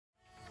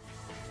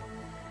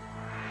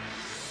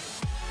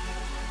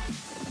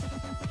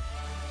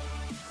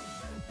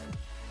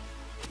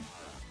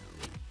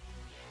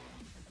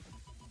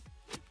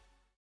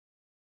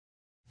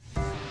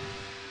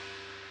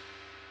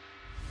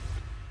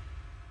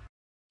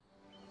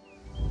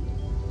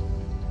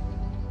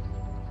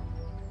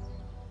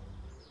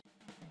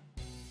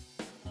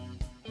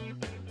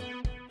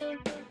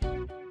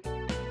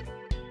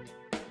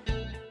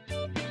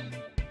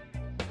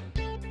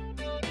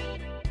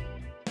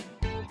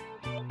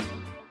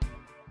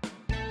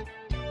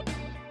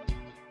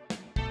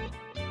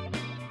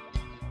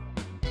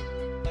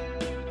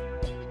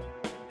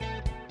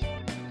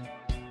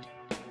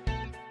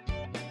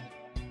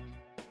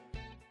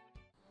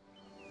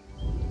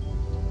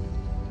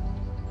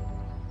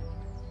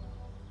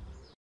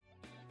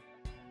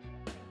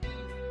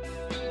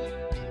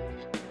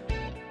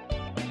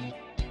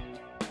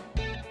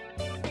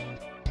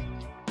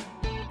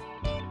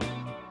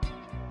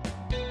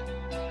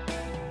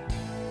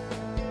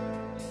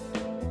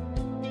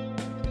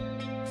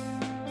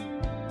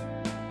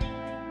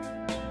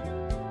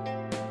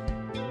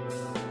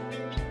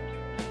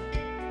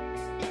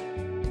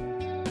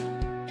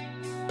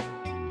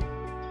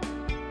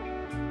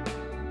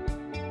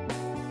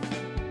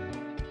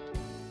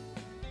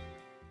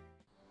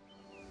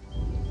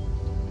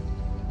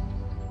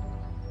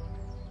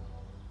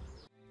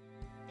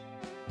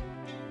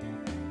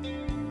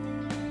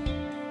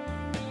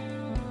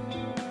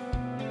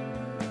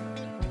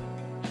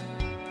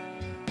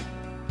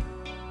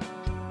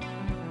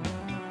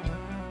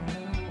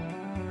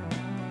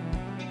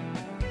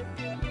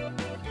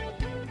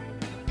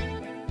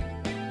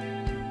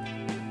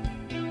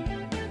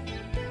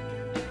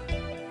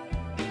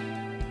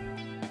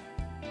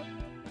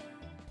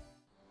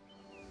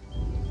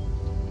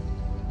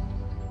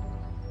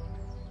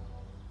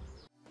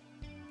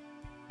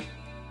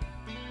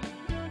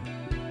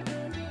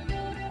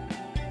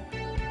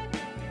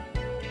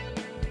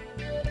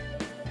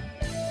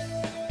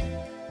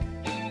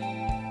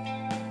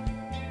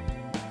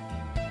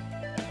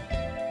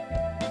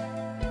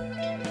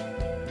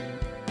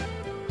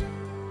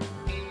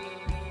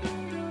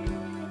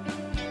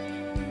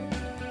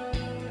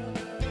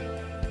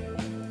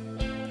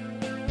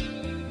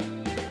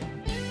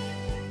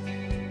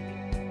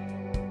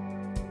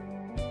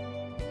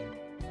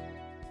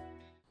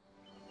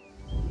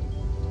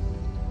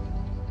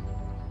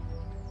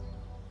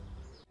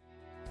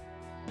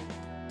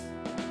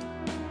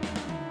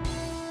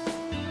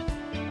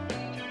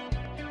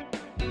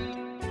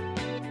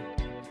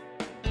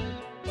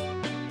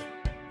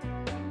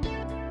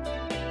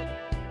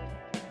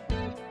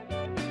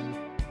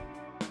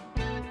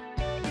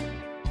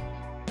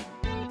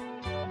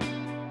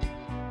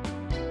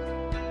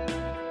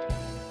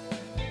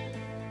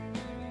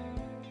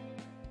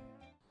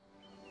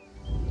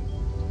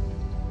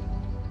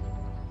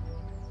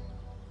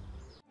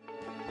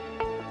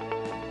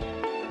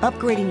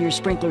Upgrading your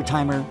sprinkler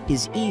timer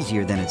is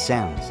easier than it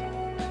sounds.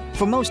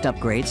 For most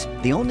upgrades,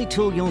 the only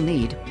tool you'll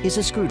need is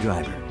a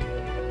screwdriver.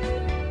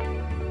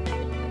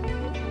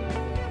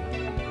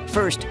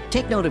 First,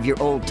 take note of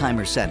your old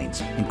timer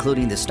settings,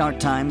 including the start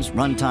times,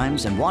 run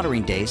times, and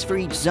watering days for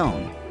each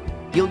zone.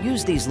 You'll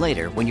use these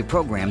later when you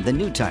program the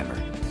new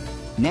timer.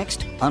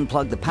 Next,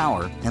 unplug the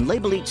power and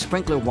label each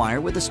sprinkler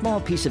wire with a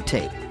small piece of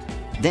tape.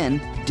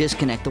 Then,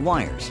 disconnect the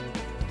wires.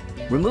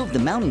 Remove the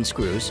mounting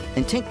screws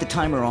and take the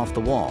timer off the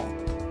wall.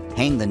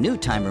 Hang the new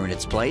timer in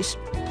its place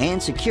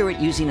and secure it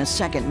using a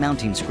second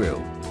mounting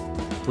screw.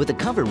 With the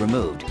cover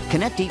removed,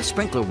 connect each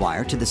sprinkler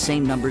wire to the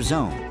same number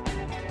zone.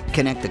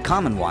 Connect the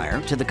common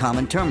wire to the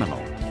common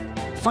terminal.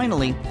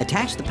 Finally,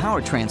 attach the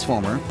power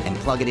transformer and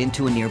plug it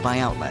into a nearby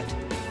outlet.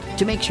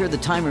 To make sure the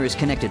timer is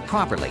connected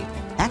properly,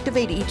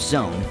 activate each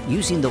zone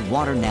using the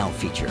Water Now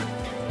feature.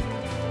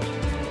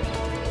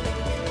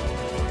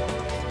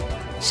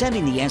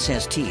 Setting the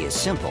SST is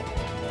simple.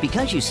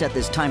 Because you set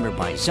this timer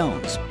by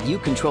zones, you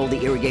control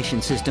the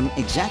irrigation system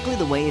exactly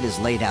the way it is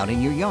laid out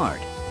in your yard.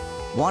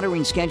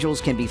 Watering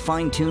schedules can be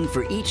fine-tuned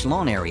for each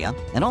lawn area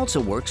and also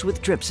works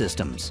with drip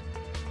systems.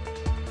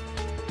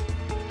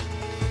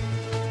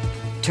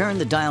 Turn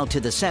the dial to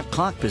the set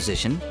clock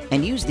position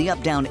and use the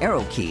up-down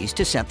arrow keys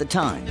to set the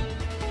time.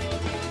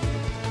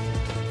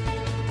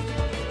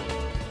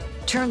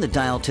 Turn the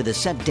dial to the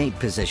set date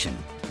position.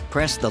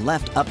 Press the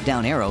left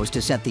up-down arrows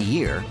to set the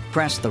year.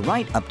 Press the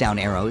right up-down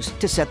arrows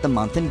to set the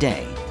month and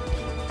day.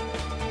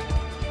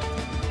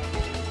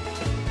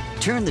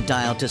 Turn the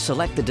dial to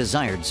select the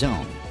desired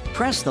zone.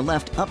 Press the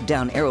left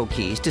up-down arrow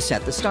keys to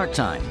set the start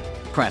time.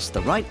 Press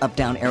the right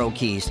up-down arrow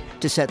keys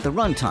to set the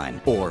run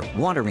time or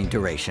watering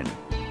duration.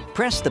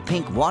 Press the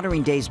pink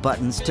watering days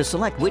buttons to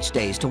select which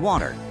days to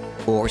water,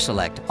 or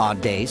select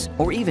odd days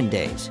or even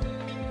days.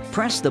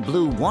 Press the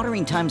blue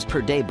watering times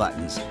per day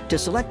buttons to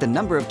select the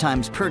number of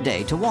times per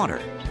day to water.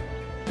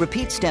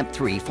 Repeat step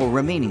 3 for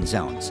remaining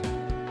zones.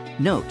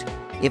 Note,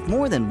 if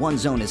more than one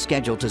zone is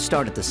scheduled to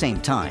start at the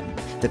same time,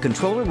 the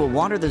controller will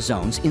water the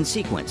zones in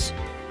sequence.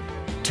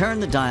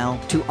 Turn the dial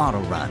to auto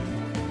run.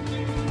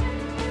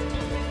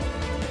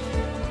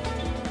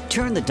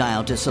 Turn the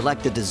dial to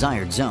select the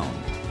desired zone.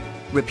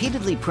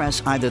 Repeatedly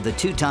press either the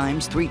 2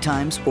 times, 3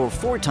 times, or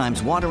 4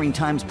 times watering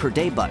times per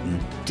day button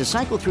to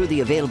cycle through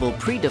the available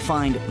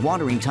predefined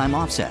watering time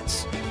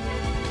offsets.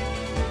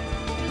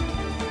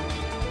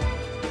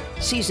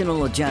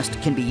 Seasonal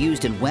adjust can be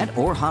used in wet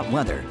or hot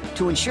weather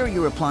to ensure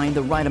you're applying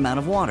the right amount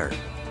of water.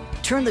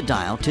 Turn the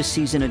dial to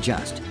season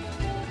adjust.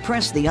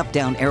 Press the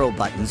up-down arrow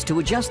buttons to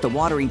adjust the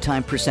watering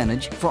time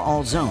percentage for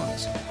all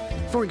zones.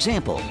 For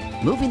example,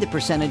 moving the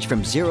percentage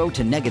from 0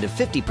 to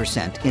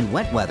 -50% in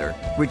wet weather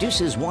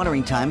reduces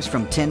watering times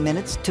from 10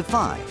 minutes to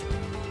 5.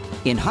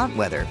 In hot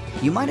weather,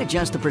 you might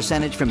adjust the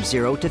percentage from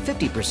 0 to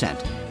 50%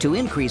 to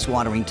increase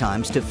watering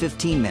times to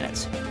 15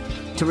 minutes.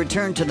 To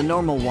return to the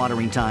normal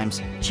watering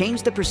times,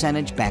 change the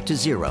percentage back to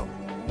 0.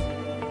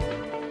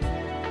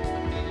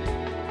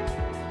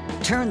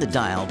 Turn the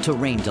dial to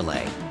rain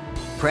delay.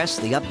 Press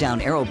the up-down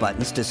arrow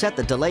buttons to set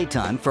the delay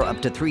time for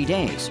up to 3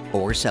 days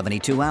or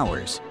 72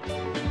 hours.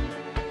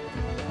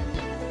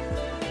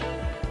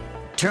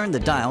 Turn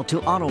the dial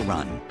to auto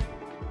run.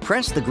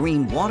 Press the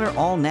green Water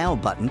All Now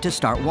button to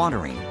start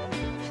watering.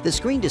 The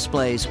screen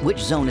displays which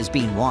zone is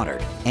being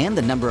watered and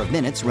the number of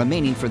minutes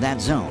remaining for that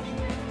zone.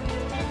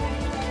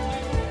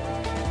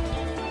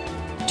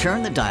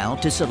 Turn the dial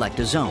to select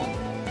a zone.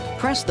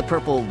 Press the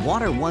purple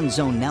Water One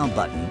Zone Now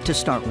button to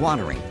start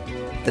watering.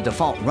 The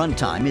default run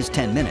time is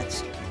 10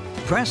 minutes.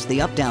 Press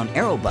the up-down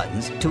arrow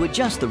buttons to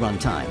adjust the run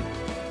time.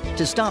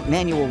 To stop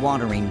manual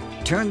watering,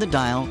 turn the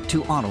dial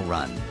to auto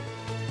run.